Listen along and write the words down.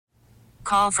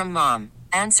call from mom.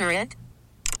 Answer it.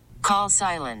 Call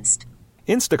silenced.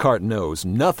 Instacart knows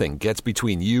nothing gets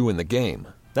between you and the game.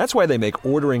 That's why they make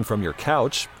ordering from your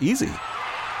couch easy.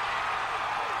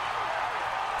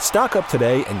 Stock up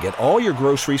today and get all your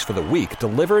groceries for the week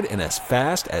delivered in as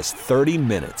fast as 30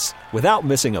 minutes without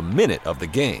missing a minute of the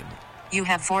game. You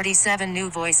have 47 new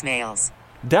voicemails.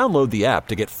 Download the app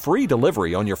to get free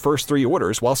delivery on your first 3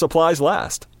 orders while supplies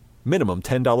last. Minimum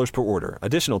 $10 per order.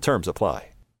 Additional terms apply.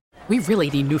 We really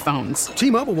need new phones.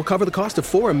 T-Mobile will cover the cost of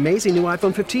 4 amazing new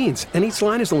iPhone 15s, and each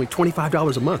line is only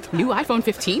 $25 a month. New iPhone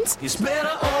 15s? It's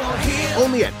better over here.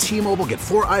 Only at T-Mobile, get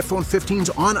 4 iPhone 15s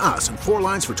on us and 4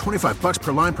 lines for $25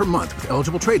 per line per month with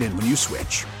eligible trade-in when you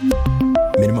switch.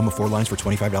 Minimum of 4 lines for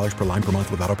 $25 per line per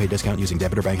month with autopay discount using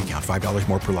debit or bank account. $5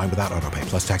 more per line without autopay,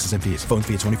 plus taxes and fees. Phone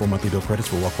fee at 24 monthly bill credits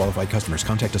for well-qualified customers.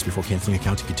 Contact us before canceling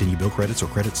account to continue bill credits or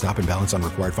credit stop and balance on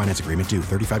required finance agreement due.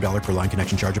 $35 per line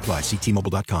connection charge applies. See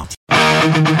T-Mobile.com.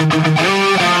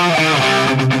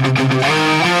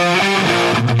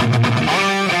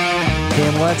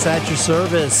 KMOX at your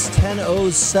service,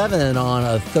 10:07 on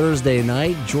a Thursday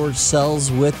night. George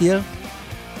Sells with you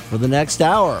for the next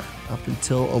hour up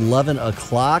until 11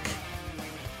 o'clock.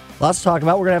 Lots to talk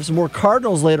about. We're going to have some more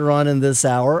Cardinals later on in this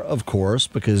hour, of course,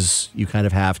 because you kind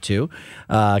of have to.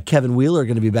 Kevin Wheeler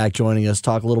going to be back joining us,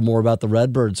 talk a little more about the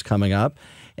Redbirds coming up.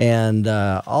 And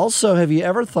also, have you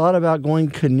ever thought about going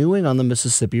canoeing on the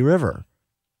Mississippi River?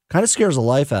 Kind of scares the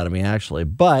life out of me, actually.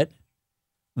 But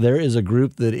there is a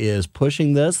group that is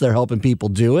pushing this. They're helping people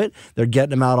do it. They're getting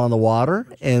them out on the water.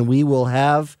 And we will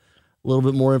have a little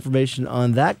bit more information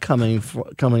on that coming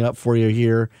up for you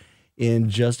here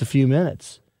in just a few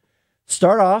minutes.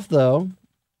 Start off, though,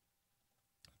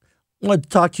 I want to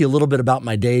talk to you a little bit about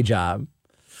my day job.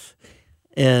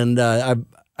 And I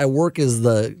work as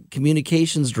the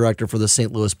communications director for the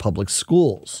St. Louis Public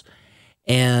Schools.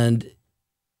 And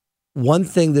one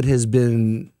thing that has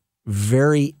been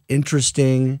very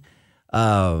interesting,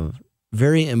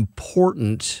 very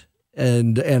important,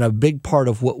 and a big part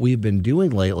of what we've been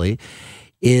doing lately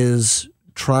is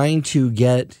trying to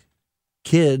get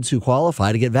kids who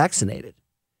qualify to get vaccinated.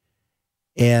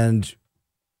 And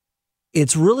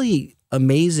it's really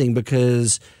amazing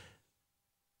because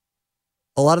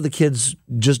a lot of the kids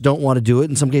just don't want to do it.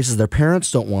 In some cases, their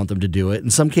parents don't want them to do it. In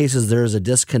some cases, there's a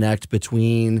disconnect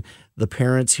between the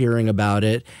parents hearing about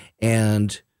it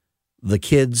and the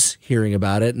kids hearing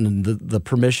about it and the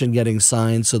permission getting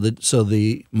signed so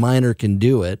the minor can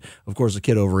do it. Of course, a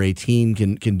kid over 18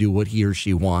 can do what he or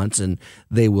she wants, and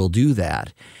they will do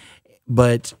that.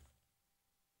 But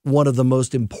one of the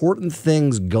most important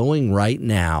things going right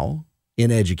now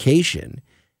in education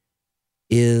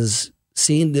is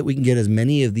seeing that we can get as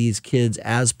many of these kids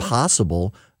as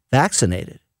possible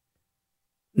vaccinated.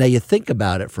 Now, you think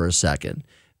about it for a second.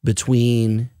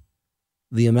 Between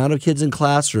the amount of kids in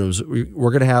classrooms,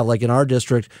 we're going to have, like in our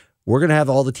district, we're going to have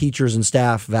all the teachers and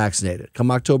staff vaccinated.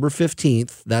 Come October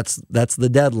 15th, that's the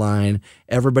deadline.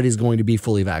 Everybody's going to be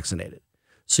fully vaccinated.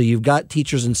 So you've got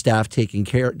teachers and staff taken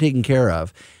care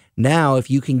of. Now, if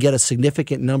you can get a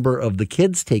significant number of the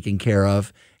kids taken care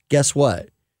of, guess what?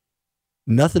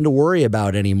 Nothing to worry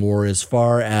about anymore as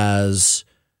far as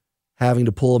having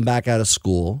to pull them back out of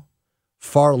school.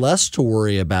 Far less to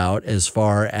worry about as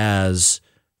far as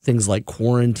things like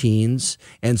quarantines,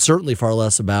 and certainly far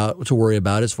less to worry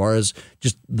about as far as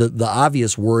just the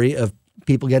obvious worry of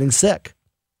people getting sick.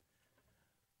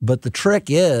 But the trick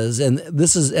is, and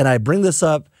I bring this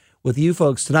up with you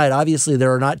folks tonight, obviously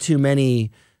there are not too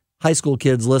many high school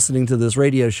kids listening to this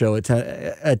radio show at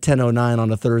 10:09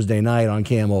 on a Thursday night on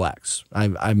KMOX.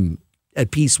 I'm at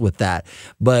peace with that.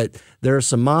 But there are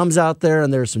some moms out there,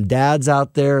 and there are some dads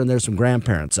out there, and there's some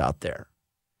grandparents out there.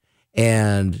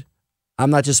 And I'm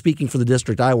not just speaking for the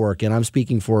district I work in. I'm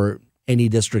speaking for any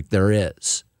district there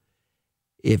is.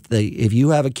 If you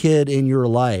have a kid in your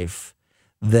life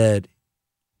that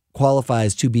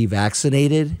qualifies to be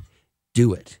vaccinated,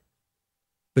 do it.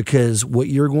 Because what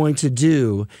you're going to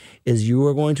do is you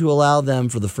are going to allow them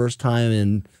for the first time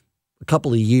in a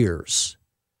couple of years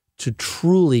to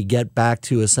truly get back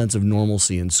to a sense of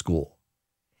normalcy in school.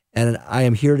 And I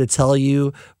am here to tell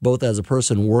you, both as a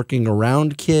person working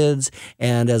around kids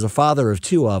and as a father of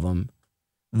 2 of them,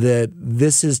 that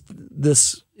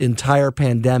this entire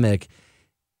pandemic,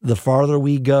 the farther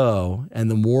we go and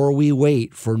the more we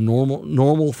wait for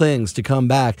normal things to come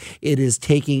back, it is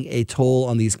taking a toll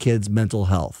on these kids' mental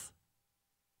health.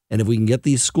 And if we can get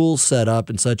these schools set up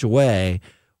in such a way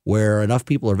where enough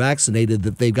people are vaccinated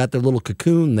that they've got their little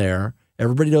cocoon there,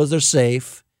 everybody knows they're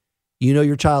safe, you know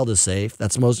your child is safe,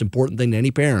 that's the most important thing to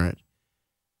any parent,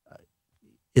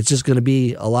 it's just going to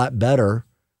be a lot better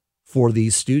for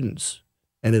these students.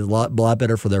 And it's a lot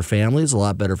better for their families, a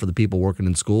lot better for the people working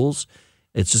in schools.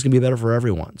 It's just going to be better for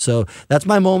everyone. So that's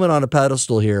my moment on a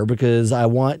pedestal here, because I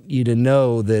want you to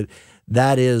know that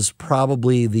that is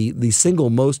probably the single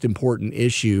most important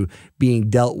issue being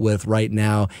dealt with right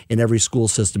now in every school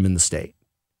system in the state.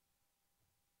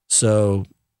 So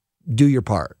do your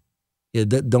part.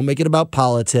 Don't make it about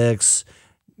politics.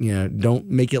 Don't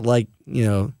make it like,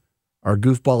 our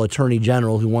goofball attorney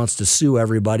general who wants to sue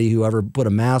everybody who ever put a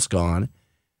mask on.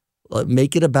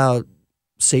 Make it about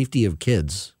safety of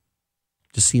kids.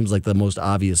 Just seems like the most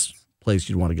obvious place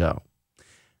you'd want to go.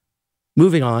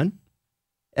 Moving on,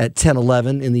 at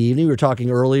 10:11 in the evening, we were talking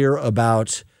earlier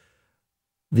about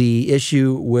the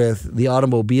issue with the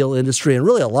automobile industry and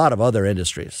really a lot of other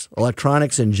industries,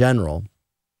 electronics in general.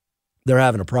 They're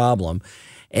having a problem.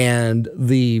 And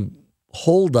the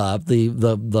holdup, the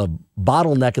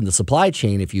bottleneck in the supply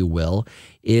chain, if you will,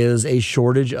 is a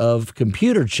shortage of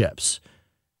computer chips.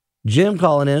 Jim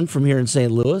calling in from here in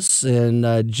St. Louis.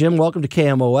 And Jim, welcome to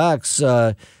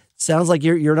KMOX. Sounds like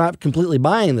you're not completely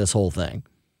buying this whole thing.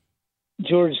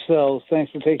 George Sells,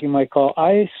 thanks for taking my call.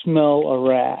 I smell a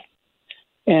rat.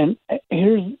 And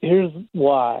here's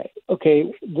why.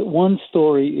 Okay, the one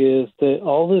story is that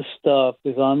all this stuff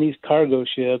is on these cargo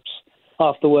ships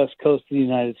off the west coast of the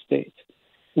United States.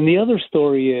 And the other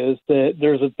story is that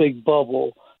there's a big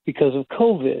bubble because of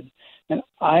COVID. And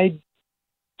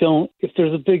if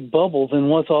there's a big bubble, then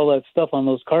what's all that stuff on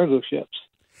those cargo ships?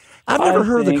 I've never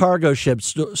heard the cargo ship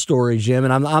story, Jim,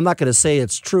 and I'm not going to say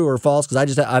it's true or false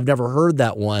because I've never heard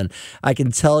that one. I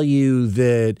can tell you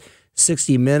that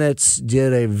 60 Minutes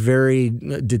did a very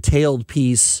detailed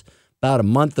piece about a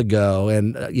month ago,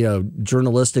 and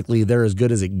journalistically they're as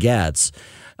good as it gets,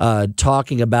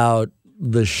 talking about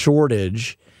the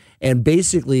shortage. And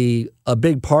basically, a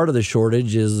big part of the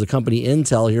shortage is the company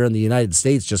Intel here in the United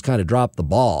States just kind of dropped the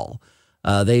ball.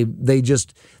 They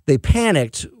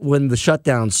panicked when the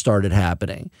shutdowns started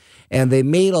happening, and they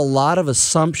made a lot of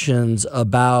assumptions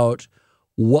about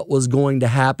what was going to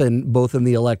happen both in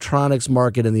the electronics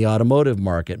market and the automotive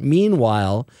market.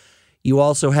 Meanwhile, you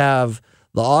also have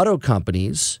the auto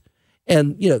companies,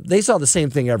 and they saw the same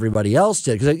thing everybody else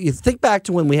did. Because you think back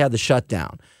to when we had the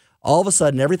shutdown. All of a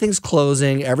sudden, everything's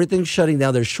closing, everything's shutting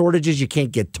down. There's shortages. You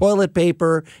can't get toilet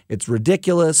paper. It's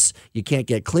ridiculous. You can't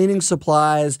get cleaning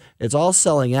supplies. It's all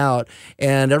selling out.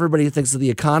 And everybody thinks that the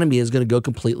economy is going to go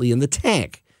completely in the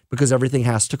tank because everything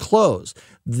has to close.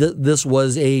 This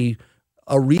was a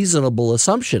reasonable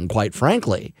assumption, quite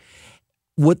frankly.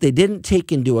 What they didn't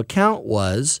take into account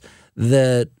was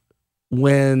that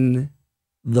when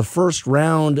the first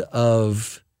round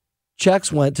of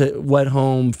checks went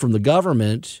home from the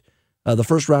government, the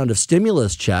first round of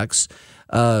stimulus checks,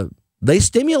 they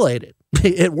stimulated.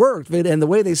 It worked. And the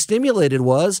way they stimulated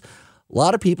was a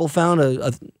lot of people found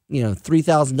a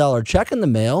 $3,000 check in the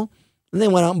mail, and they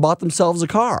went out and bought themselves a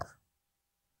car.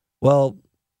 Well,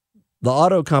 the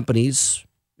auto companies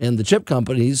and the chip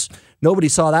companies, nobody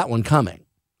saw that one coming.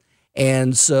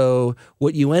 And so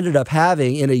what you ended up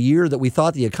having in a year that we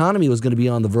thought the economy was going to be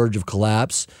on the verge of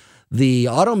collapse, the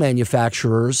auto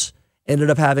manufacturers ended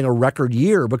up having a record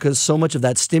year because so much of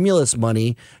that stimulus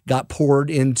money got poured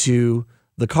into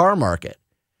the car market.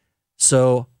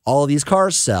 So all of these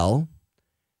cars sell.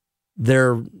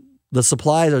 The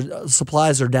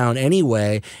supplies are down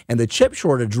anyway, and the chip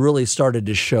shortage really started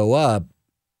to show up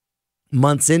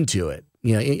months into it.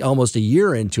 Almost a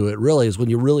year into it, really, is when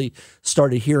you really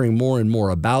started hearing more and more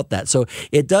about that. So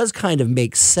it does kind of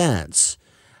make sense.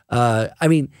 The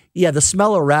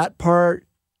smell a rat part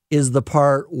is the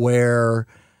part where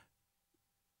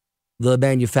the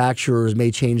manufacturers may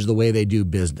change the way they do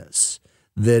business,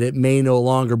 that it may no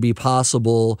longer be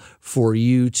possible for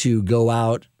you to go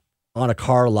out on a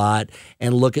car lot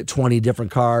and look at 20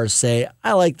 different cars, say,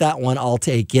 I like that one, I'll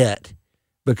take it,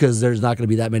 because there's not going to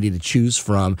be that many to choose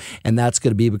from. And that's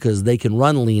going to be because they can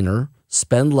run leaner,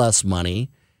 spend less money,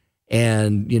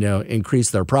 and,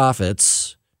 increase their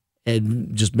profits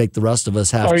and just make the rest of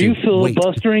us have to wait. Are you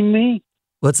filibustering me?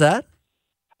 What's that?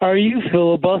 Are you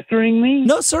filibustering me?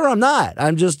 No, sir, I'm not.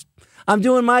 I'm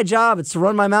doing my job. It's to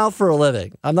run my mouth for a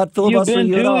living. I'm not filibustering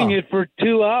you at all. You've been doing it for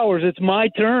 2 hours. It's my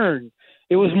turn.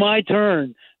 It was my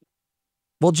turn.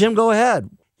 Well, Jim, go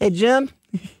ahead. Hey, Jim.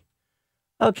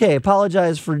 Okay,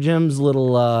 apologize for Jim's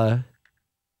little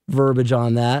verbiage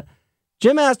on that.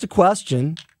 Jim asked a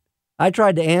question. I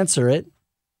tried to answer it.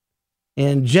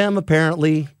 And Jim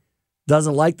apparently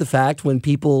doesn't like the fact when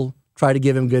people try to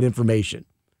give him good information.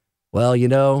 Well,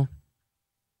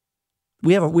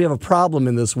 we have a problem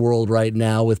in this world right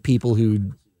now with people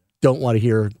who don't want to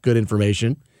hear good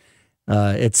information.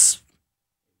 It's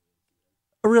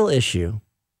a real issue.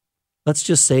 Let's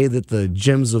just say that the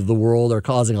gyms of the world are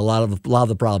causing a lot of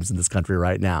the problems in this country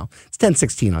right now. It's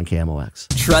 10:16 on KMOX.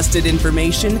 Trusted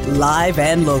information, live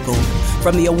and local.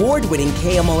 From the award-winning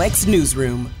KMOX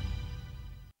Newsroom.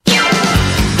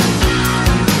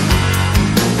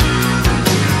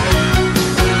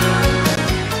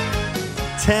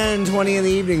 10:20 in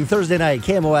the evening, Thursday night,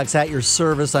 KMOX at your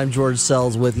service. I'm George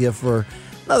Sells with you for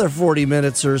another 40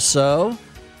 minutes or so.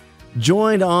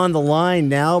 Joined on the line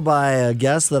now by a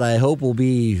guest that I hope will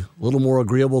be a little more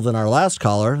agreeable than our last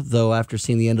caller, though after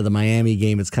seeing the end of the Miami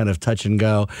game, it's kind of touch and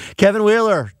go. Kevin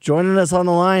Wheeler joining us on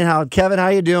the line. Kevin, how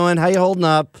you doing? How you holding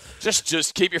up?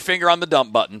 Just keep your finger on the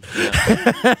dump button.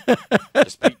 Yeah.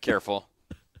 Just be careful.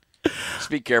 Just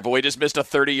be careful. We just missed a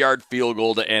 30-yard field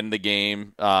goal to end the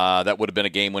game. That would have been a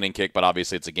game-winning kick, but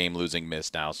obviously it's a game-losing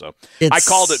miss now. So I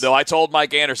called it, though. I told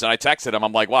Mike Anderson. I texted him.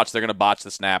 I'm like, watch, they're going to botch the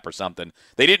snap or something.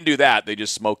 They didn't do that. They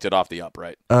just smoked it off the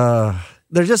upright.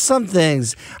 There's just some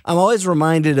things. I'm always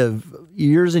reminded of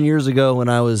years and years ago when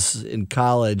I was in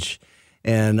college,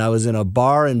 and I was in a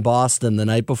bar in Boston the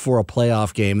night before a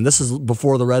playoff game. And this is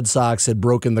before the Red Sox had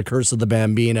broken the curse of the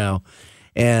Bambino.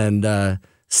 And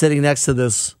sitting next to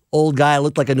this old guy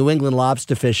looked like a New England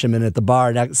lobster fisherman at the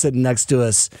bar sitting next to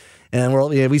us. And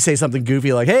we say something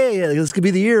goofy like, hey, this could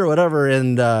be the year or whatever.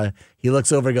 And he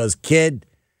looks over and goes, kid,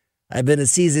 I've been a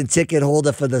season ticket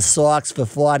holder for the Sox for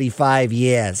 45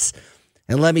 years.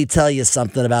 And let me tell you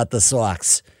something about the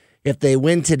Sox. If they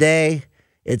win today,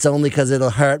 it's only because it'll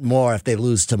hurt more if they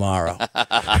lose tomorrow.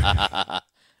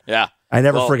 Yeah. I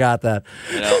never forgot that.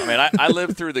 I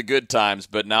lived through the good times,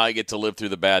 but now I get to live through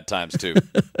the bad times too.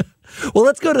 Well,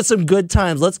 let's go to some good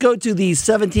times. Let's go to the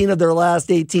 17 of their last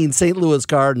 18 St. Louis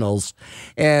Cardinals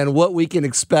and what we can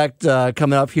expect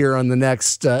coming up here on the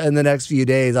next in the next few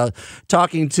days. I was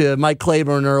talking to Mike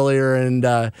Claiborne earlier and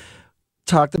I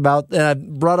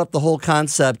brought up the whole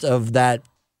concept of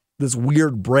this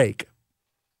weird break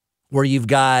where you've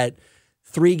got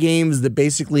 3 games that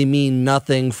basically mean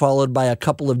nothing, followed by a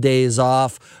couple of days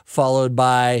off, followed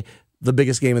by the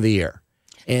biggest game of the year.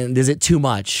 And is it too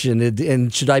much?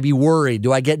 And should I be worried?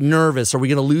 Do I get nervous? Are we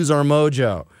going to lose our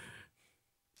mojo?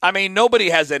 I mean, nobody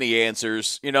has any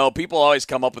answers. People always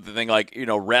come up with the thing like,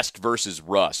 rest versus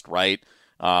rust, right?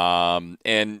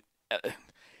 Teams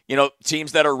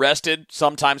that are rested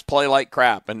sometimes play like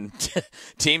crap, and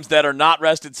teams that are not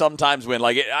rested sometimes win.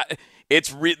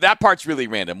 That part's really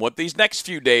random. What these next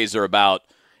few days are about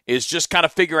is just kind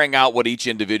of figuring out what each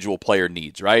individual player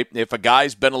needs, right? If a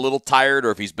guy's been a little tired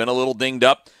or if he's been a little dinged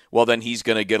up, well, then he's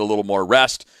going to get a little more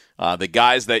rest. The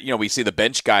guys that, we see the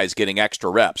bench guys getting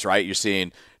extra reps, right? You're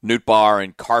seeing Nootbaar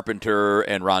and Carpenter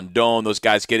and Rondon, those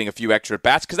guys getting a few extra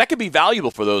bats, because that could be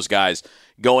valuable for those guys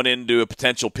going into a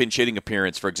potential pinch hitting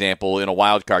appearance, for example, in a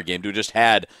wild card game, who just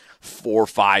had 4,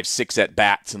 5, 6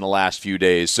 at-bats in the last few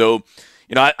days. So,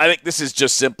 I think this is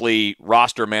just simply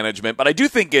roster management, but I do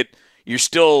think you're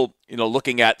still,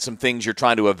 looking at some things you're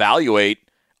trying to evaluate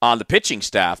on the pitching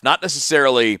staff, not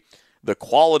necessarily the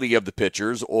quality of the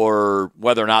pitchers or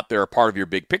whether or not they're a part of your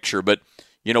big picture, but,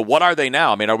 what are they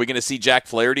now? I mean, are we going to see Jack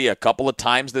Flaherty a couple of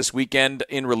times this weekend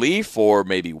in relief or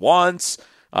maybe once?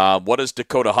 What does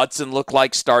Dakota Hudson look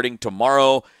like starting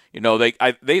tomorrow?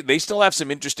 They still have some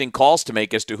interesting calls to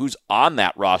make as to who's on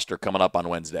that roster coming up on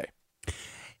Wednesday.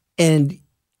 And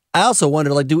I also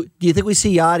wonder, do you think we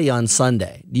see Yachty on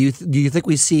Sunday? Do you think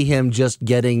we see him just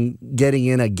getting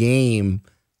in a game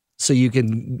so you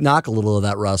can knock a little of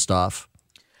that rust off?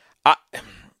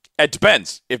 It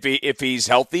depends. If he's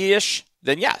healthy-ish,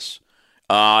 then yes.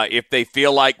 If they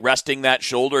feel like resting that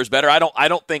shoulder is better, I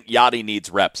don't think Yachty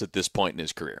needs reps at this point in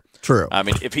his career. True. I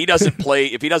mean, if he doesn't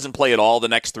play at all the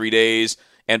next 3 days,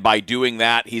 and by doing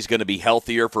that he's going to be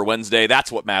healthier for Wednesday,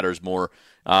 that's what matters more.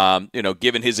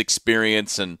 Given his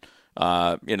experience and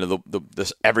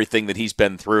the everything that he's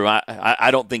been through,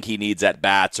 I don't think he needs at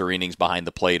bats or innings behind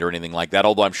the plate or anything like that.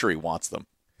 Although I'm sure he wants them.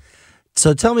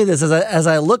 So tell me this: as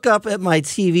I look up at my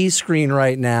TV screen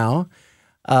right now,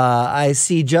 I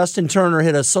see Justin Turner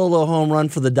hit a solo home run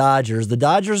for the Dodgers. The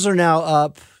Dodgers are now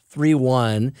up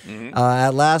 3-1. Mm-hmm.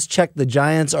 At last check, the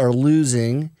Giants are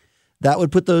losing. That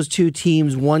would put those two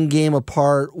teams 1 game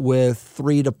apart with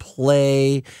 3 to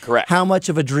play. Correct. How much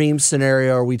of a dream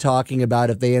scenario are we talking about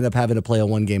if they end up having to play a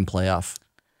 1-game playoff?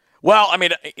 Well, I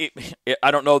mean, I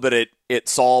don't know that it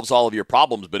solves all of your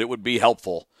problems, but it would be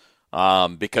helpful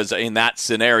because in that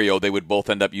scenario, they would both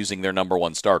end up using their number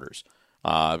 1 starters.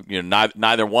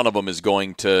 Neither one of them is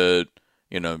going to,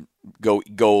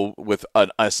 go with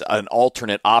an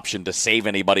alternate option to save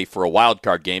anybody for a wild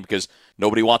card game because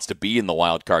nobody wants to be in the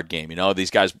wild card game.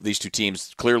 These 2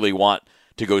 teams clearly want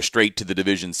to go straight to the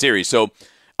division series. So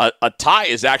a tie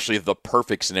is actually the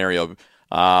perfect scenario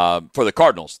for the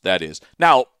Cardinals, that is.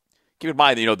 Now, keep in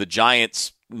mind, the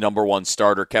Giants' number one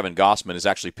starter, Kevin Gausman, is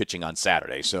actually pitching on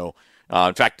Saturday. So,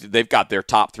 in fact, they've got their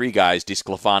top three guys,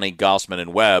 DeSclafani, Gausman,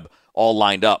 and Webb, all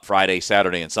lined up Friday,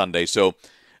 Saturday, and Sunday. So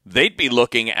they'd be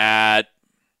looking at,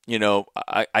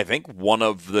 I think one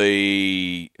of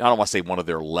the, I don't want to say one of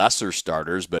their lesser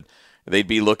starters, but they'd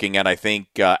be looking at, I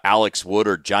think, Alex Wood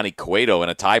or Johnny Cueto in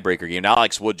a tiebreaker game. Now,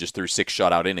 Alex Wood just threw 6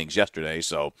 shutout innings yesterday,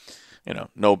 so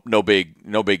no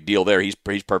big deal there. He's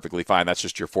perfectly fine. That's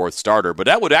just your fourth starter. But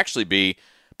that would actually be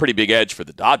a pretty big edge for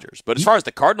the Dodgers. But as far as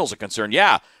the Cardinals are concerned,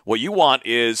 yeah, what you want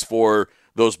is for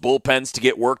those bullpens to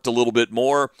get worked a little bit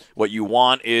more. What you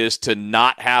want is to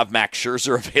not have Max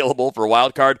Scherzer available for a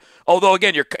wild card. Although,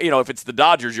 again, if it's the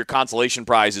Dodgers, your consolation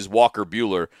prize is Walker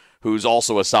Buehler, who's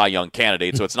also a Cy Young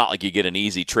candidate. So it's not like you get an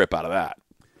easy trip out of that.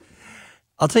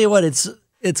 I'll tell you what, it's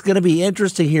going to be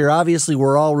interesting here. Obviously,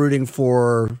 we're all rooting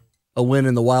for a win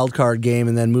in the wild card game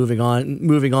and then moving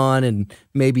on and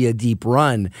maybe a deep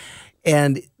run.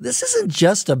 And this isn't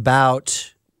just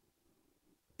about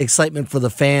excitement for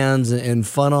the fans and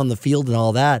fun on the field and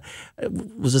all that. I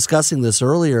was discussing this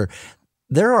earlier.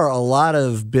 There are a lot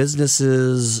of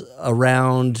businesses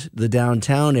around the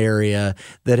downtown area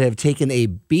that have taken a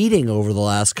beating over the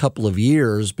last couple of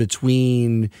years,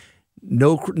 between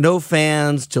no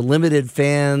fans to limited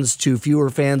fans to fewer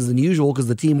fans than usual because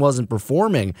the team wasn't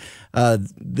performing.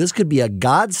 This could be a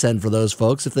godsend for those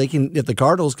folks if the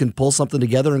Cardinals can pull something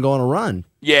together and go on a run.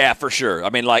 Yeah, for sure. I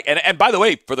mean, and by the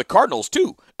way, for the Cardinals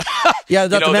too. Yeah,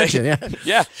 not to mention,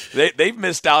 yeah, they've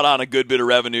missed out on a good bit of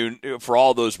revenue for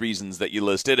all those reasons that you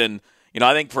listed, and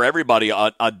I think for everybody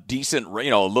a decent,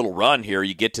 a little run here,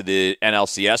 you get to the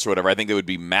NLCS or whatever. I think that would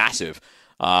be massive.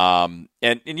 And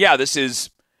yeah, this is.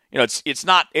 It's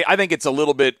not. I think it's a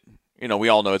little bit. We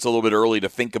all know it's a little bit early to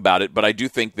think about it, but I do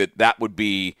think that would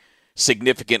be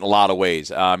significant in a lot of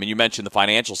ways. And you mentioned the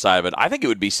financial side of it. I think it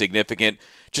would be significant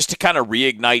just to kind of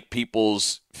reignite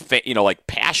people's,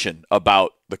 passion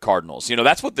about the Cardinals.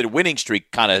 That's what the winning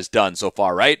streak kind of has done so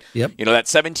far, right? Yep. That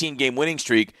 17-game winning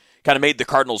streak kind of made the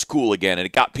Cardinals cool again, and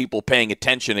it got people paying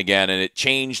attention again, and it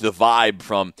changed the vibe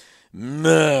from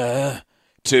meh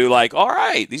to all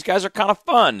right, these guys are kind of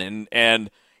fun, and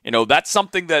that's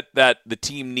something that the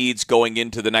team needs going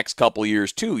into the next couple of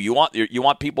years too. You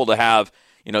want people to have,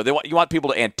 you want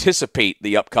people to anticipate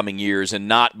the upcoming years and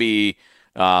not be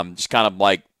just kind of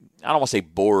I don't want to say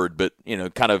bored, but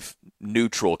kind of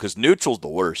neutral, because neutral's the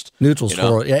worst. Neutral's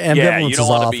horrible. Yeah, ambivalence you don't is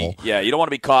want awful. to be. Yeah, you don't want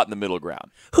to be caught in the middle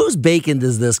ground. Whose bacon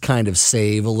does this kind of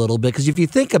save a little bit? Because if you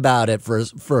think about it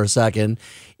for a second,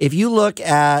 if you look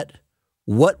at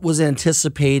what was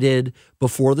anticipated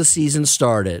before the season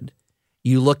started,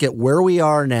 you look at where we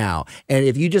are now, and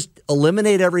if you just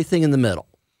eliminate everything in the middle,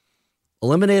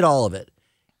 eliminate all of it,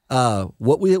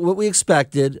 what we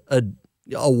expected,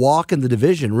 a walk in the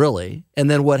division, really, and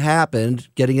then what happened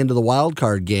getting into the wild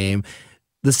card game,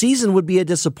 the season would be a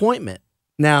disappointment.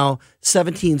 Now,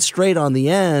 17 straight on the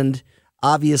end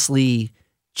obviously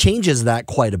changes that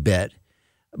quite a bit,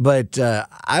 but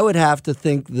I would have to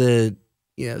think that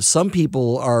some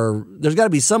people there's got to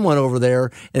be someone over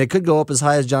there, and it could go up as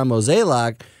high as John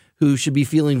Mozeliak, who should be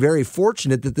feeling very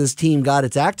fortunate that this team got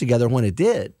its act together when it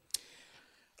did.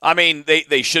 I mean,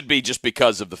 they should be, just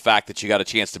because of the fact that you got a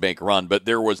chance to make a run, but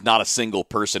there was not a single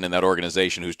person in that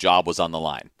organization whose job was on the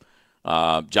line.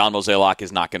 John Mozeliak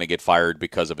is not going to get fired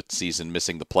because of a season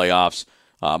missing the playoffs.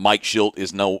 Mike Shildt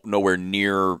is nowhere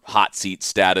near hot seat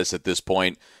status at this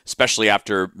point, especially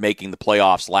after making the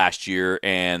playoffs last year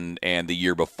and the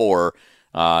year before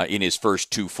in his first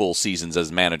 2 full seasons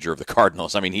as manager of the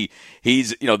Cardinals. I mean,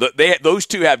 he's those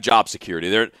two have job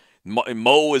security.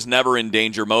 Mo is never in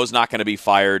danger. Mo's not going to be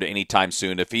fired anytime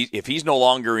soon. If he's no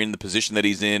longer in the position that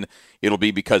he's in, it'll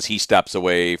be because he steps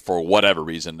away for whatever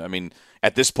reason. I mean,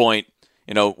 at this point,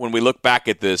 when we look back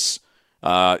at this,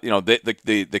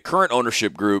 the current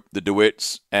ownership group, the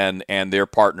DeWitts and their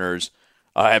partners,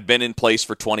 have been in place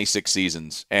for 26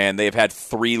 seasons, and they've had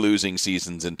 3 losing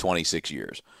seasons in 26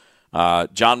 years.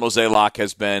 John Mozeliak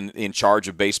has been in charge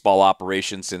of baseball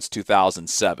operations since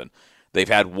 2007. They've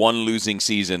had 1 losing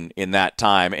season in that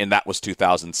time, and that was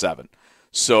 2007.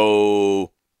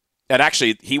 So, and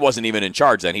actually, he wasn't even in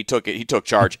charge then. He took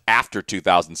charge after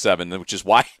 2007, which is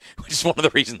one of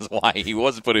the reasons why he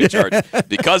wasn't put in charge,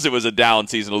 because it was a down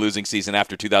season, a losing season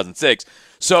after 2006.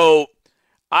 So,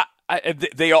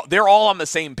 they're all on the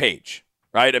same page,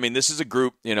 right? I mean, this is a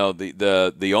group.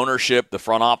 The ownership, the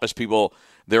front office people,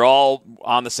 they're all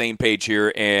on the same page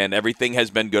here, and everything has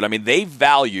been good. I mean, they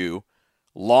value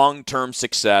long-term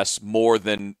success more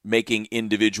than making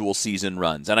individual season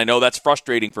runs. And I know that's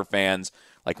frustrating for fans.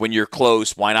 Like, when you're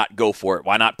close, why not go for it?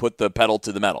 Why not put the pedal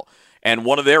to the metal? And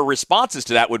one of their responses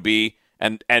to that would be,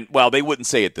 and well, they wouldn't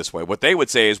say it this way. What they would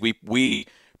say is we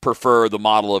prefer the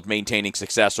model of maintaining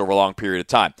success over a long period of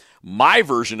time. My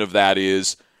version of that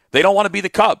is they don't want to be the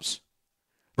Cubs.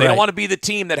 They don't want to be the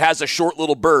team that has a short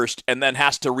little burst and then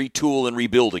has to retool and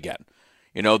rebuild again.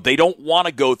 They don't want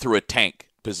to go through a tank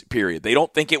period. They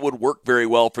don't think it would work very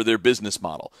well for their business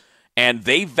model. And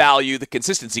they value the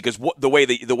consistency because the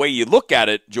way you look at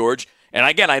it, George, and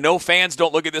again, I know fans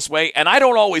don't look at it this way, and I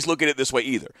don't always look at it this way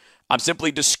either. I'm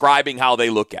simply describing how they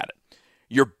look at it.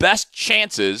 Your best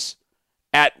chances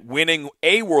at winning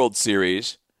a World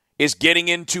Series is getting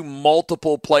into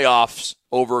multiple playoffs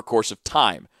over a course of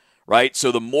time, right?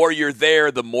 So the more you're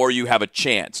there, the more you have a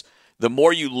chance. The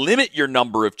more you limit your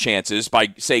number of chances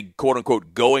by, say,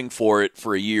 quote-unquote, going for it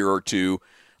for a year or two,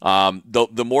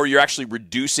 the more you're actually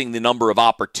reducing the number of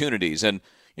opportunities. And,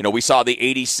 we saw the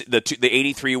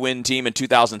 83-win team in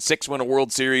 2006 win a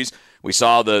World Series. We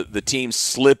saw the team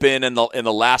slip in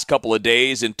the last couple of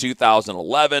days in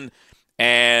 2011.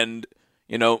 And,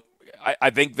 I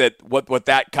think that what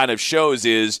that kind of shows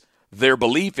is their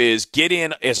belief is get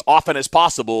in as often as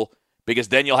possible because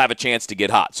then you'll have a chance to get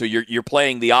hot. So you're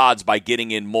playing the odds by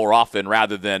getting in more often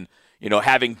rather than,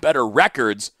 having better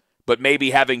records, but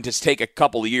maybe having to take a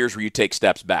couple of years where you take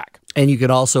steps back. And you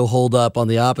can also hold up on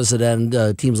the opposite end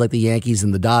teams like the Yankees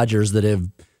and the Dodgers that have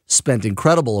spent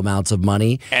incredible amounts of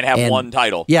money. And have won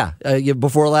title. Yeah.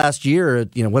 Before last year,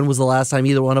 when was the last time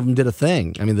either one of them did a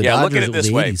thing? I mean, the Dodgers, look at it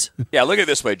this way. 80s. Yeah, look at it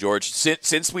this way, George.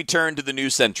 Since we turned to the new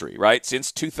century, right?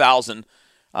 Since 2000,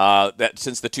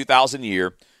 since the 2000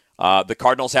 year, the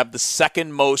Cardinals have the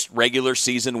second most regular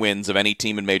season wins of any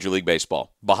team in Major League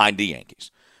Baseball, behind the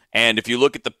Yankees. And if you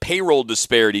look at the payroll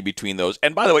disparity between those,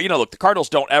 and by the way, look, the Cardinals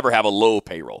don't ever have a low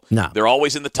payroll. No. They're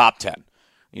always in the top 10.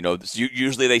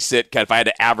 Usually they sit, if I had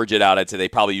to average it out, I'd say they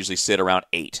probably usually sit around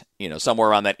 8, somewhere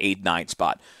around that 8-9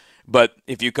 spot. But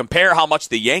if you compare how much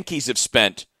the Yankees have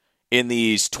spent in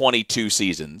these 22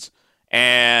 seasons,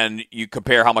 and you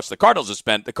compare how much the Cardinals have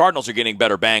spent, the Cardinals are getting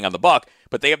better bang on the buck,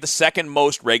 but they have the second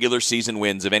most regular season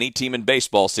wins of any team in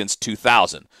baseball since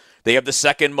 2000. They have the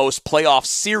second most playoff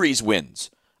series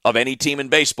wins of any team in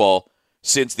baseball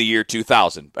since the year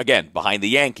 2000. Again, behind the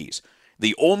Yankees.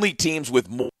 The only teams with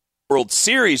more World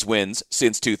Series wins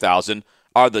since 2000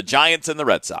 are the Giants and the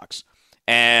Red Sox.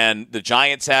 And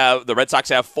the Red Sox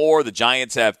have 4, the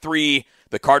Giants have 3,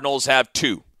 the Cardinals have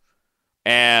 2.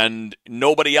 And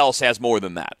nobody else has more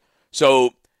than that.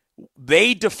 So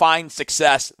they define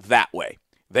success that way.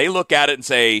 They look at it and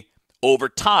say, over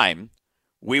time,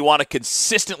 we want to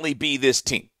consistently be this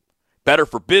team. Better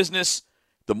for business.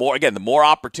 The more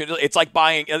opportunity. It's like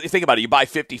buying, think about it, you buy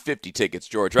 50-50 tickets,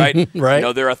 George, right?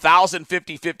 Right. There are 1,000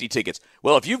 50-50 tickets.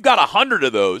 Well, if you've got 100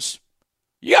 of those,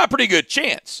 you got a pretty good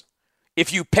chance.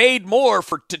 If you paid more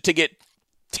to get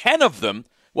 10 of them,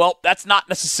 well, that's not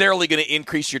necessarily going to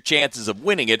increase your chances of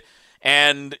winning it.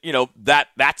 And,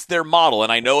 that's their model.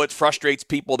 And I know it frustrates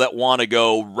people that want to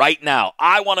go right now.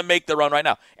 I want to make the run right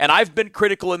now. And I've been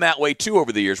critical in that way, too,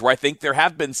 over the years, where I think there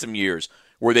have been some years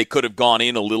where they could have gone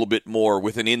in a little bit more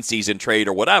with an in-season trade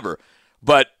or whatever.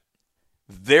 But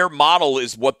their model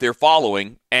is what they're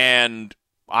following, and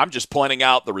I'm just pointing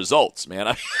out the results,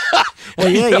 man. Well,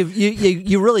 yeah,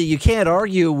 you can't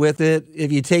argue with it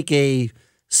if you take a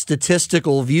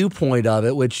statistical viewpoint of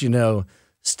it, which,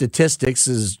 statistics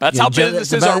is... That's how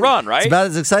businesses are run, right? It's about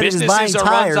as exciting as buying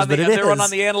tires, but it is. They run on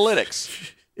the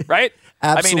analytics, right?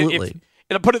 Absolutely.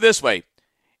 I mean, put it this way.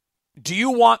 Do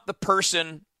you want the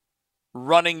person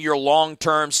running your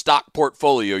long-term stock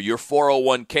portfolio, your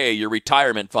 401k, your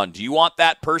retirement fund, do you want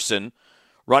that person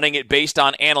running it based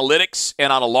on analytics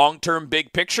and on a long-term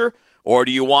big picture, or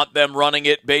do you want them running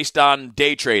it based on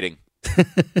day trading?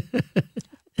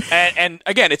 and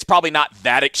again, it's probably not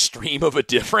that extreme of a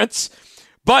difference,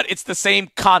 but it's the same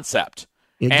concept.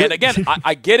 And again,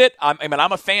 I get it.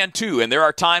 I'm a fan too, and there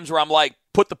are times where I'm like,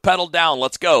 put the pedal down,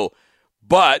 let's go.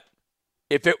 But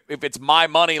if it's my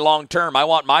money long term, I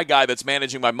want my guy that's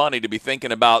managing my money to be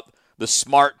thinking about the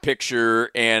smart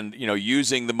picture and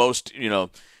using the most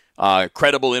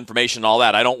credible information and all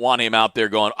that. I don't want him out there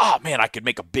going, oh man, I could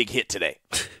make a big hit today.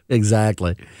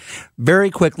 Exactly.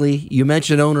 Very quickly, you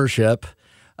mentioned ownership.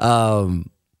 Mike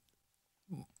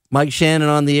Shannon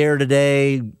on the air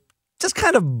today just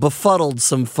kind of befuddled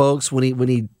some folks when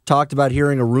he talked about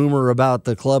hearing a rumor about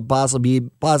the club possibly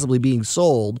being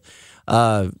sold.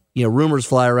 Rumors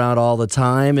fly around all the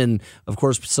time, and of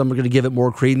course, some are going to give it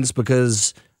more credence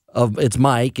because of it's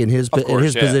Mike and his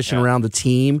position around the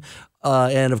team.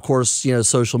 And of course,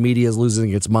 social media is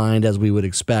losing its mind as we would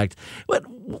expect.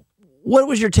 What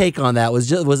was your take on that? Was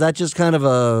that just kind of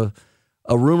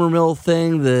a rumor mill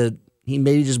thing that he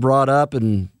maybe just brought up,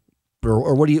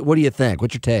 or what do you think?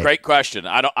 What's your take? Great question.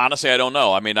 I don't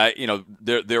know. I mean,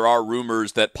 there are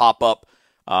rumors that pop up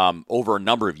over a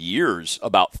number of years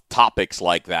about topics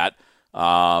like that.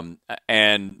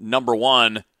 And number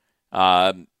one,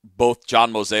 both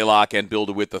John Mozeliak and Bill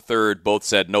DeWitt III both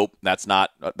said, nope, that's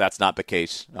not the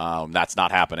case. That's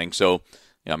not happening. So,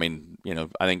 I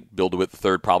think Bill DeWitt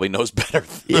III probably knows better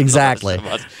than exactly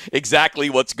exactly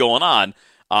what's going on.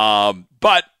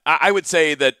 But I would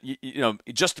say that,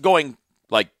 just going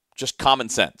just common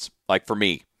sense, like for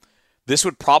me, this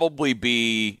would probably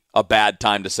be a bad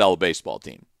time to sell a baseball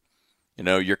team.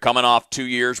 You're coming off 2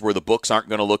 years where the books aren't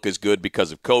going to look as good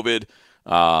because of COVID.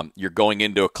 You're going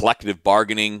into a collective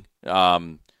bargaining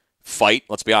fight.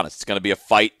 Let's be honest. It's going to be a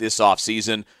fight this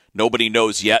offseason. Nobody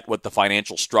knows yet what the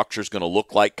financial structure is going to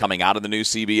look like coming out of the new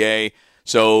CBA.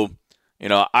 So,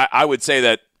 I would say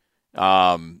that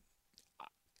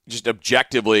just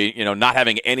objectively, not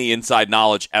having any inside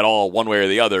knowledge at all one way or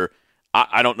the other,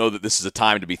 I don't know that this is a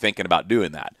time to be thinking about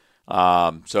doing that.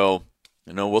 So,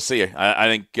 we'll see. I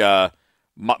think the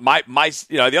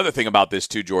other thing about this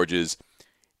too, George, is,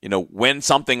 when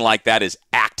something like that is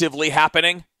actively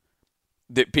happening,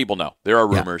 that people know. There are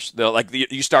rumors. Yeah.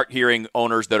 You start hearing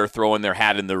owners that are throwing their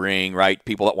hat in the ring, right?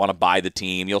 People that want to buy the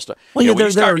team. You'll start. When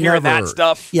you start hearing that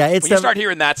stuff, when you start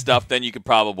hearing that stuff, then you could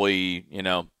probably,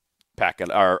 pack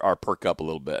it or perk up a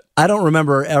little bit. I can't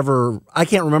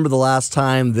remember the last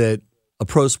time that a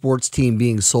pro sports team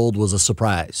being sold was a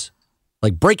surprise.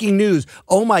 Like breaking news.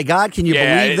 Oh my God! Can you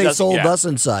believe they sold us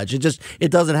and such?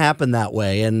 It doesn't happen that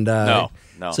way. And no.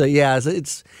 So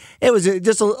it was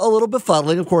just a little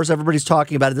befuddling. Of course, everybody's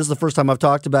talking about it. This is the first time I've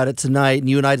talked about it tonight, and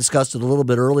you and I discussed it a little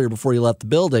bit earlier before you left the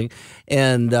building.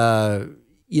 And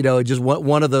just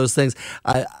one of those things.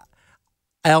 I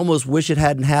almost wish it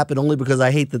hadn't happened, only because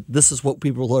I hate that this is what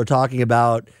people are talking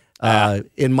about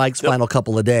in Mike's final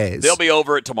couple of days. They'll be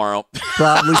over it tomorrow.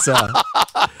 Probably so.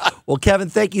 Well, Kevin,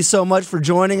 thank you so much for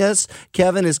joining us.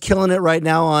 Kevin is killing it right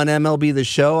now on MLB The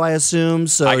Show, I assume.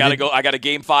 So I got a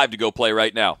Game 5 to go play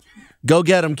right now. Go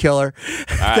get him, killer.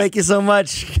 Right. Thank you so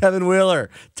much, Kevin Wheeler.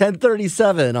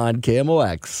 1037 on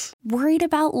KMOX. Worried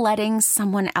about letting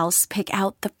someone else pick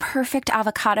out the perfect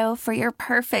avocado for your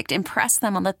perfect impress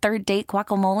them on the third date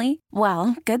guacamole?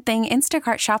 Well, good thing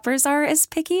Instacart shoppers are as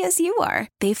picky as you are.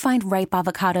 They find ripe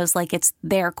avocados like it's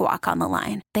their guac on the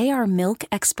line. They are milk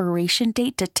expiration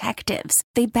date detectives.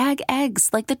 They bag eggs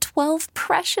like the 12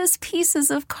 precious pieces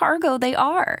of cargo they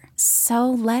are. So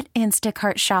let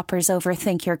Instacart shoppers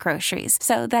overthink your groceries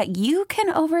so that you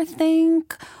can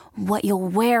overthink what you'll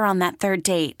wear on that third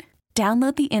date.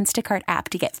 Download the Instacart app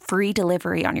to get free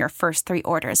delivery on your first 3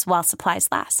 orders while supplies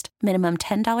last. Minimum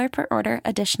 $10 per order.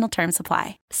 Additional terms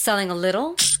apply. Selling a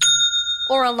little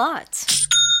or a lot?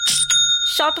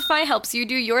 Shopify helps you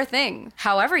do your thing,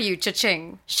 however you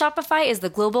cha-ching. Shopify is the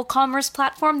global commerce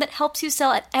platform that helps you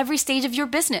sell at every stage of your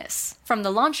business. From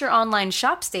the launch your online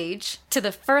shop stage, to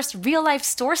the first real-life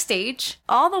store stage,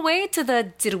 all the way to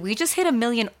the did we just hit 1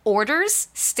 million orders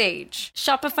stage.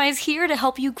 Shopify's here to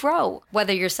help you grow.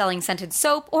 Whether you're selling scented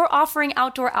soap or offering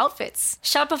outdoor outfits,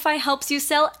 Shopify helps you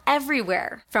sell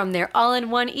everywhere. From their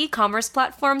all-in-one e-commerce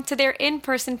platform to their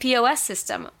in-person POS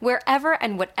system, wherever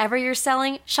and whatever you're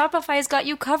selling, Shopify's got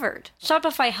you covered.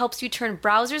 Shopify helps you turn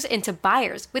browsers into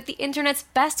buyers with the internet's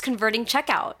best converting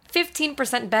checkout.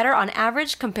 15% better on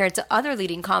average compared to other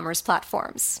leading commerce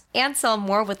platforms. And sell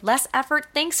more with less effort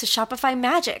thanks to Shopify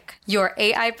Magic, your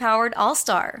AI-powered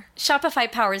all-star.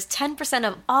 Shopify powers 10%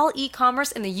 of all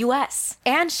e-commerce in the U.S.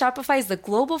 And Shopify is the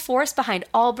global force behind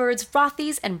Allbirds,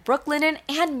 Rothy's, and Brooklinen,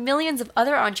 and millions of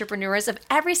other entrepreneurs of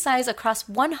every size across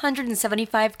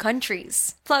 175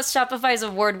 countries. Plus, Shopify's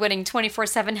award-winning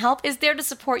 24/7 help is there to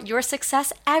support your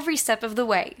success every step of the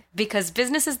way. Because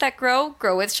businesses that grow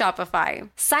with Shopify.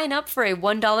 Sign up for a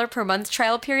 $1 per month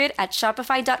trial period at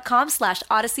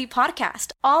shopify.com/Odyssey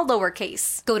Podcast, all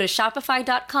lowercase. Go to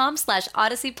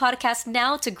shopify.com/Odyssey Podcast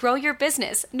now to grow your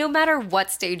business, no matter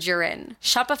what stage you're in.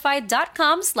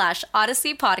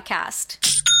 Shopify.com/Odyssey Podcast.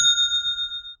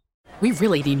 We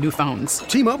really need new phones.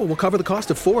 T-Mobile will cover the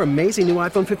cost of 4 amazing new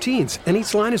iPhone 15s, and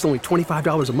each line is only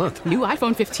 $25 a month. New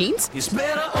iPhone 15s? It's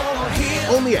better over here.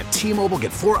 Only at T-Mobile,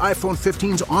 get 4 iPhone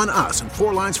 15s on us and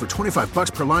 4 lines for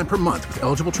 $25 per line per month with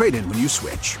eligible trade-in when you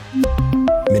switch.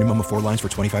 Minimum of 4 lines for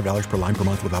 $25 per line per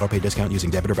month with autopay discount using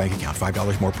debit or bank account.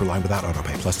 $5 more per line without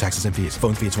autopay, plus taxes and fees.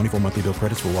 Phone fee at 24 monthly bill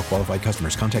credits for well qualified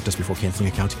customers. Contact us before canceling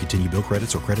account to continue bill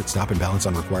credits or credit stop and balance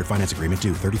on required finance agreement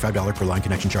due. $35 per line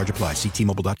connection charge applies. See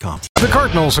T-Mobile.com. The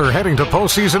Cardinals are heading to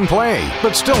postseason play,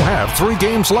 but still have 3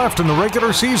 games left in the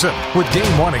regular season, with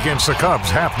Game 1 against the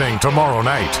Cubs happening tomorrow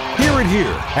night. Hear it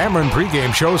here. Ameren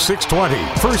pregame show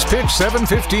 6:20. First pitch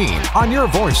 7:15 on your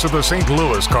voice of the St.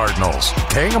 Louis Cardinals.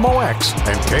 KMOX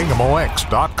and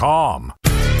KMOX.com.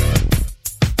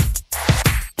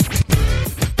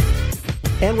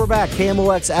 And we're back.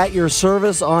 KMOX at your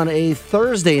service on a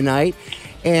Thursday night.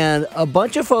 And a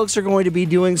bunch of folks are going to be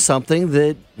doing something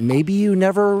that maybe you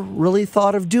never really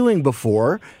thought of doing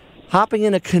before, hopping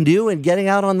in a canoe and getting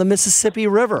out on the Mississippi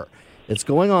River. It's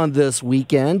going on this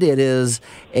weekend. It is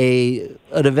an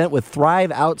event with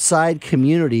Thrive Outside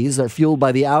Communities that are fueled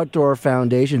by the Outdoor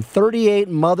Foundation. 38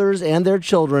 mothers and their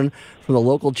children from the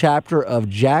local chapter of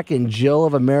Jack and Jill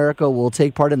of America will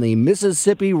take part in the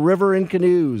Mississippi River in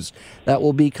Canoes. That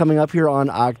will be coming up here on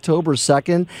October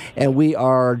 2nd. And we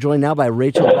are joined now by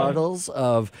Rachel Bartels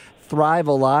of Thrive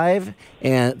Alive,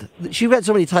 and you've got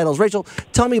so many titles. Rachel,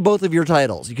 tell me both of your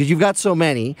titles, because you've got so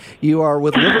many. You are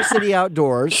with River City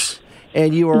Outdoors,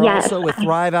 and you are also with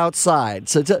Thrive Outside.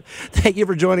 So thank you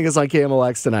for joining us on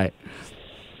KMOX tonight.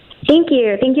 Thank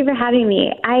you. Thank you for having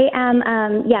me. I am,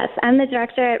 I'm the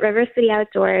director at River City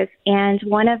Outdoors, and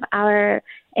one of our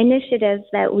initiatives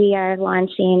that we are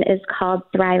launching is called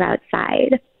Thrive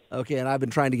Outside. Okay, and I've been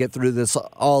trying to get through this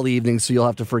all evening, so you'll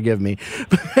have to forgive me.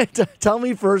 Tell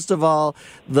me, first of all,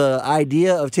 the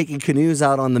idea of taking canoes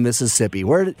out on the Mississippi.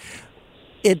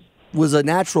 It was a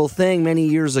natural thing many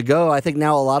years ago. I think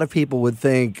now a lot of people would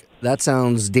think that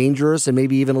sounds dangerous and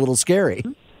maybe even a little scary.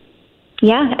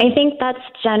 Yeah, I think that's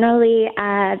generally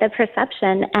the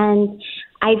perception. And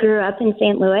I grew up in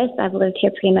St. Louis. I've lived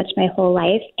here pretty much my whole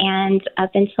life. And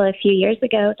up until a few years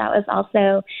ago, that was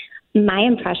also my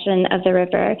impression of the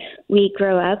river. We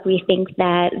grow up, we think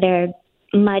that they're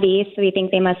muddy, so we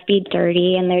think they must be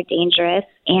dirty and they're dangerous.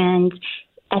 And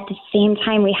at the same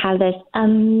time, we have this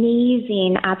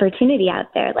amazing opportunity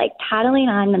out there. Like paddling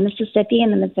on the Mississippi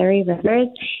and the Missouri rivers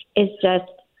is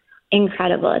just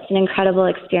incredible. It's an incredible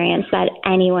experience that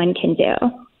anyone can do.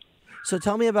 So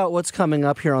tell me about what's coming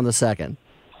up here on the 2nd.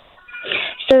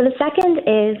 So the 2nd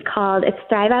is called, it's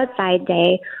Thrive Outside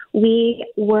Day. We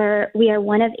are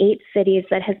one of 8 cities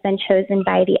that has been chosen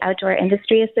by the Outdoor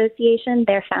Industry Association,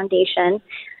 their foundation,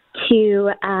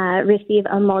 to receive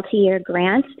a multi-year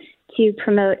grant to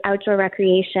promote outdoor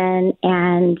recreation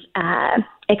and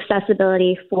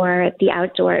accessibility for the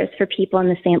outdoors for people in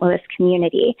the St. Louis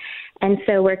community. And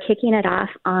so we're kicking it off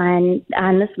on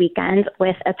this weekend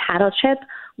with a paddle trip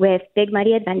with Big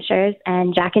Muddy Adventures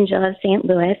and Jack and Jill of St.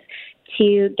 Louis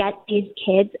to get these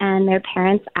kids and their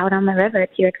parents out on the river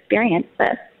to experience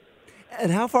this.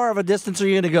 And how far of a distance are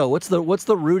you going to go? What's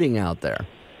the routing out there?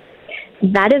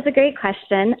 That is a great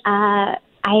question. I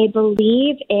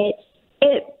believe it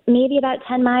maybe about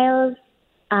 10 miles.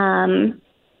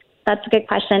 That's a good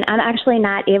question. I'm actually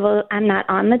I'm not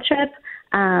on the trip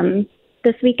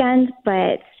this weekend,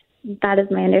 but that is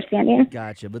my understanding.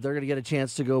 Gotcha. But they're going to get a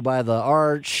chance to go by the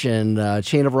Arch and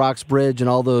Chain of Rocks Bridge and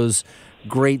all those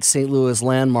great St. Louis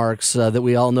landmarks that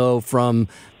we all know from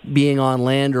being on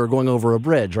land or going over a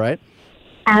bridge, right?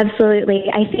 Absolutely.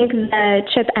 I think the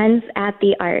trip ends at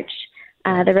the Arch,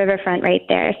 the riverfront right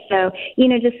there. So,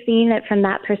 just seeing it from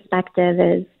that perspective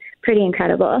is pretty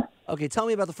incredible. Okay, tell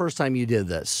me about the first time you did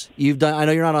this. I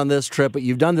know you're not on this trip, but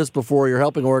you've done this before. You're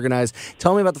helping organize.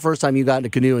 Tell me about the first time you got in a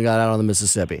canoe and got out on the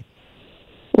Mississippi.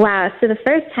 Wow. So the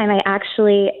first time I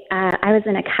was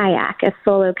in a kayak, a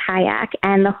solo kayak,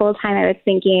 and the whole time I was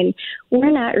thinking,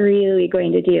 we're not really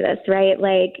going to do this, right?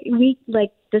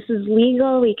 This is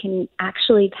legal. We can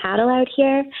actually paddle out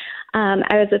here.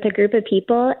 I was with a group of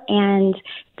people, and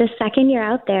the second you're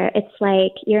out there, it's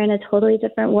like you're in a totally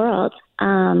different world.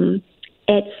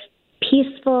 It's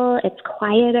peaceful. It's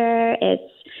quieter.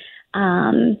 It's,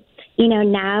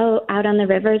 now out on the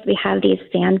rivers, we have these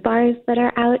sandbars that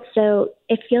are out. So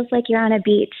it feels like you're on a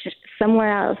beach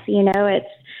somewhere else. It's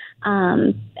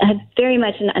very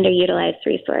much an underutilized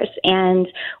resource. And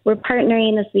we're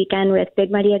partnering this weekend with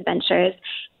Big Muddy Adventures.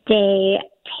 They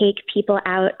take people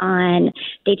out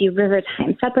they do River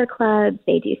Time Supper Clubs.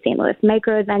 They do St. Louis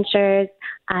Micro Adventures,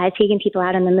 taking people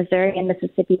out on the Missouri and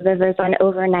Mississippi rivers on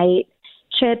overnight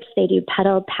trips. They do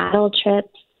pedal paddle trips.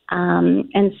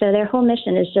 And so their whole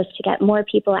mission is just to get more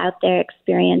people out there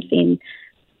experiencing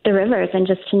the rivers and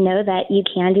just to know that you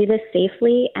can do this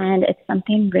safely and it's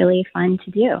something really fun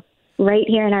to do right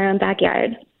here in our own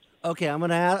backyard. Okay, I'm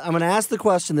gonna ask the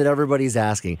question that everybody's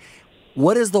asking.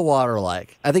 What is the water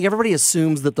like? I think everybody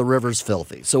assumes that the river's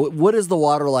filthy. So what is the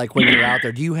water like when you're out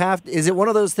there? Is it one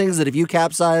of those things that if you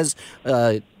capsize,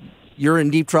 you're in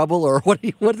deep trouble, or what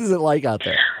is it like out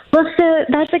there? Well, so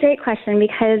that's a great question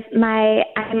because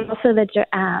I'm also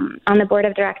on the board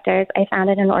of directors. I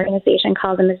founded an organization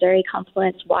called the Missouri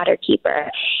Confluence Waterkeeper,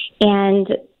 and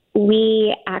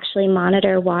we actually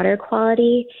monitor water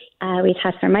quality. We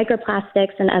test for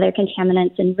microplastics and other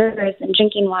contaminants in rivers and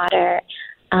drinking water.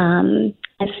 And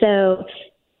so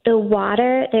the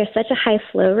water, there's such a high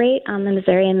flow rate on the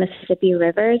Missouri and Mississippi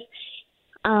rivers.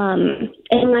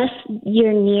 Unless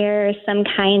you're near some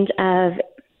kind of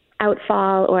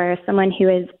outfall or someone who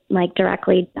is like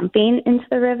directly dumping into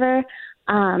the river,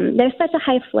 there's such a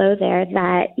high flow there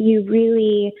that you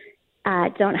really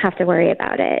don't have to worry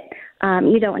about it.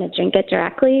 You don't want to drink it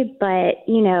directly, but,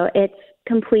 it's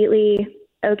completely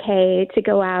okay to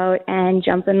go out and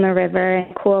jump in the river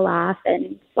and cool off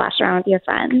and splash around with your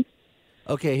friends.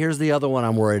 Okay, here's the other one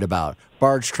I'm worried about.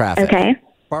 Barge traffic. Okay.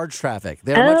 Barge traffic.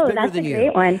 They're much bigger than you.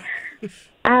 Oh, that's a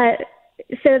great one.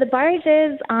 So the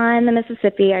barges on the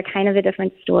Mississippi are kind of a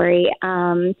different story.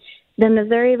 The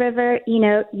Missouri River,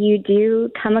 you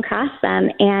do come across them,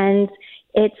 and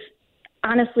it's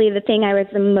honestly the thing I was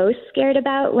the most scared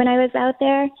about when I was out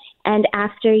there. And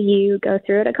after you go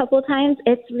through it a couple of times,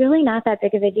 it's really not that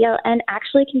big of a deal, and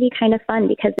actually can be kind of fun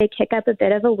because they kick up a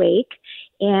bit of a wake,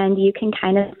 and you can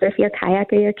kind of surf your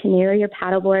kayak or your canoe or your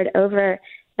paddleboard over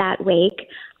that wake.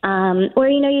 Or,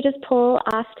 you just pull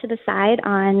off to the side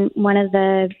on one of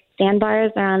the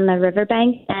sandbars or on the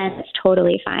riverbank, and it's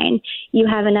totally fine. You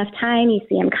have enough time. You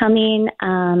see them coming.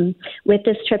 With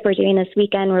this trip we're doing this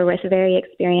weekend, we're with very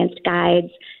experienced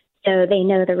guides. So they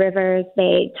know the rivers,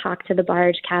 they talk to the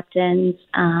barge captains,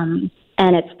 and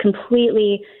it's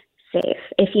completely safe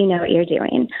if you know what you're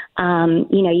doing.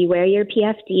 You wear your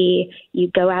PFD, you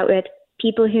go out with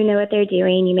people who know what they're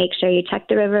doing, you make sure you check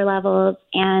the river levels,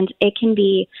 and it can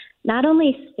be not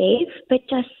only safe, but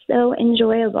just so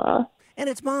enjoyable. And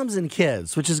it's moms and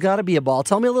kids, which has got to be a ball.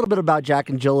 Tell me a little bit about Jack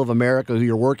and Jill of America, who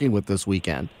you're working with this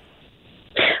weekend.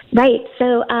 Right.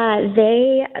 So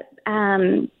they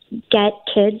get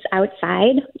kids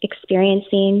outside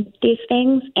experiencing these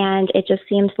things, and it just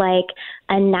seems like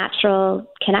a natural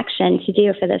connection to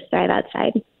do for this Thrive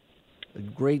Outside. A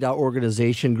great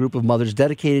organization, group of mothers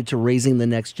dedicated to raising the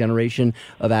next generation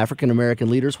of African-American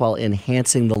leaders while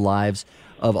enhancing the lives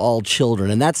of all children.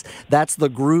 And that's the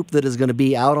group that is going to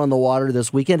be out on the water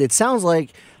this weekend. It sounds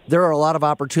like there are a lot of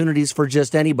opportunities for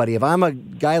just anybody. If I'm a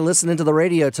guy listening to the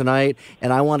radio tonight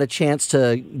and I want a chance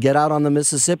to get out on the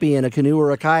Mississippi in a canoe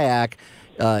or a kayak,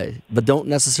 but don't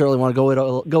necessarily want to go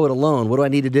it alone, what do I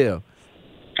need to do?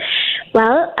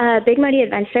 Well, Big Muddy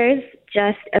Adventures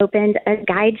just opened a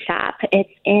guide shop. It's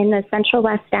in the Central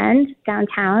West End,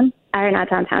 downtown, or not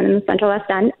downtown, in the Central West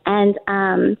End,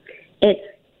 and it's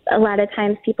a lot of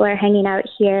times people are hanging out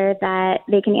here that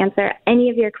they can answer any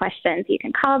of your questions. You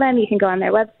can call them, you can go on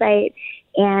their website,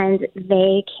 and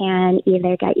they can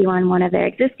either get you on one of their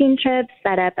existing trips,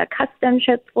 set up a custom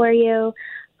trip for you,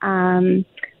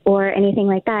 or anything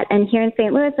like that. And here in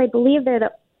St. Louis, I believe they're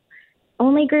the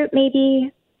only group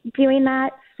maybe doing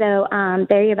that. So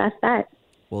they're your best bet.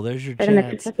 Well, there's your for chance. The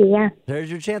Mississippi, yeah. There's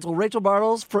your chance. Well, Rachel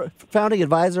Bartles, founding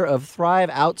advisor of Thrive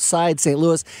Outside St.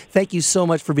 Louis, thank you so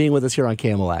much for being with us here on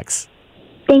KMOX.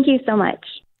 Thank you so much.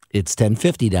 It's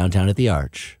 10:50 downtown at the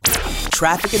Arch.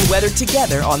 Traffic and weather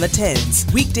together on the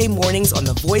 10s. Weekday mornings on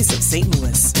the Voice of St.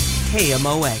 Louis.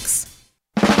 KMOX.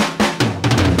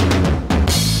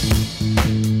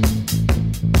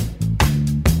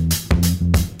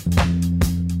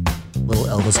 Little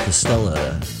Elvis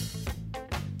Costello.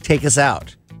 Take us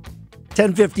out.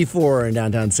 10:54 in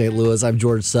downtown St. Louis. I'm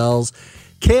George Sells.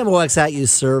 KMOX at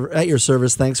your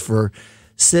service. Thanks for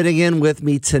sitting in with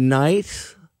me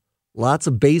tonight. Lots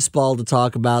of baseball to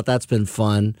talk about. That's been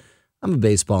fun. I'm a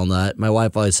baseball nut. My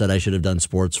wife always said I should have done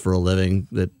sports for a living,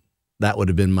 that would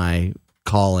have been my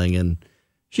calling, and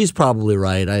she's probably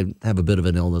right. I have a bit of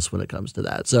an illness when it comes to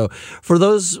that. So for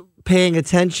those paying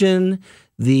attention,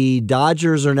 the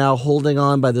Dodgers are now holding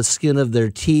on by the skin of their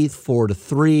teeth,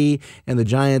 4-3, and the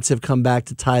Giants have come back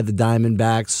to tie the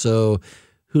Diamondbacks. So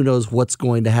who knows what's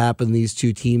going to happen? These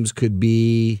two teams could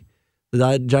be,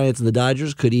 the Giants and the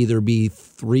Dodgers could either be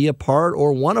 3 apart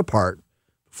or 1 apart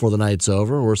before the night's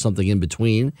over, or something in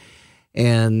between.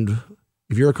 And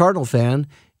if you're a Cardinal fan,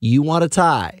 you want a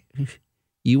tie.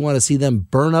 You want to see them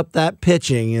burn up that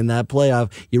pitching in that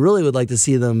playoff. You really would like to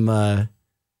see them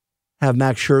have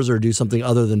Max Scherzer do something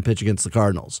other than pitch against the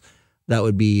Cardinals. That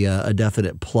would be a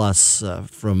definite plus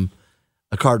from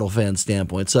a Cardinal fan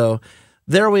standpoint. So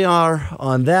there we are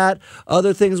on that.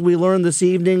 Other things we learned this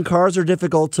evening: cars are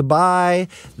difficult to buy.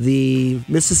 The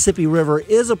Mississippi River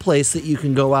is a place that you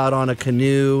can go out on a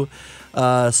canoe.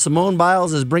 Simone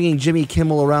Biles is bringing Jimmy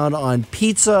Kimmel around on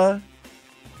pizza.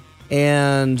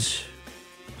 And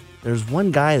there's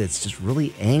one guy that's just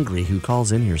really angry who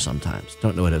calls in here sometimes.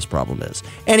 Don't know what his problem is.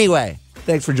 Anyway,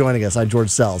 thanks for joining us. I'm George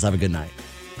Sells. Have a good night.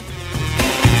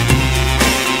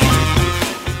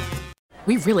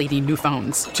 We really need new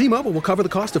phones. T-Mobile will cover the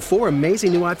cost of 4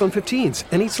 amazing new iPhone 15s,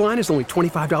 and each line is only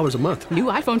 $25 a month. New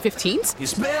iPhone 15s?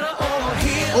 It's better over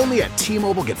here. Only at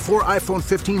T-Mobile, get 4 iPhone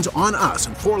 15s on us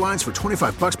and 4 lines for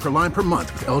 $25 per line per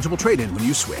month with eligible trade-in when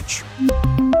you switch.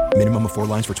 Minimum of 4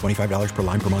 lines for $25 per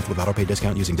line per month with autopay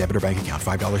discount using debit or bank account.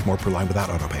 $5 more per line without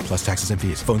autopay, plus taxes and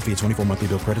fees. Phone fee at 24 monthly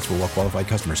bill credits for well-qualified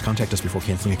customers. Contact us before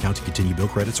canceling account to continue bill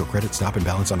credits or credit stop and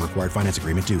balance on required finance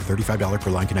agreement due. $35 per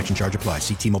line connection charge applies.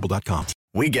 See T-Mobile.com.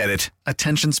 We get it.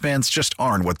 Attention spans just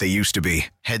aren't what they used to be.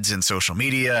 Heads in social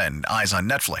media and eyes on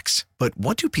Netflix. But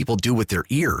what do people do with their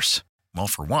ears? Well,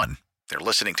 for one, they're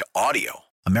listening to audio.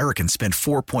 Americans spend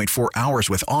 4.4 hours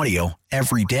with audio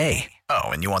every day. Oh,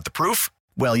 and you want the proof?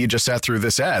 Well, you just sat through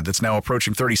this ad that's now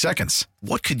approaching 30 seconds.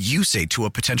 What could you say to a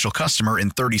potential customer in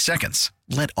 30 seconds?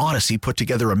 Let Odyssey put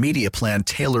together a media plan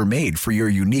tailor-made for your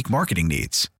unique marketing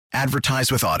needs.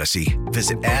 Advertise with Odyssey.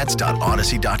 Visit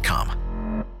ads.odyssey.com.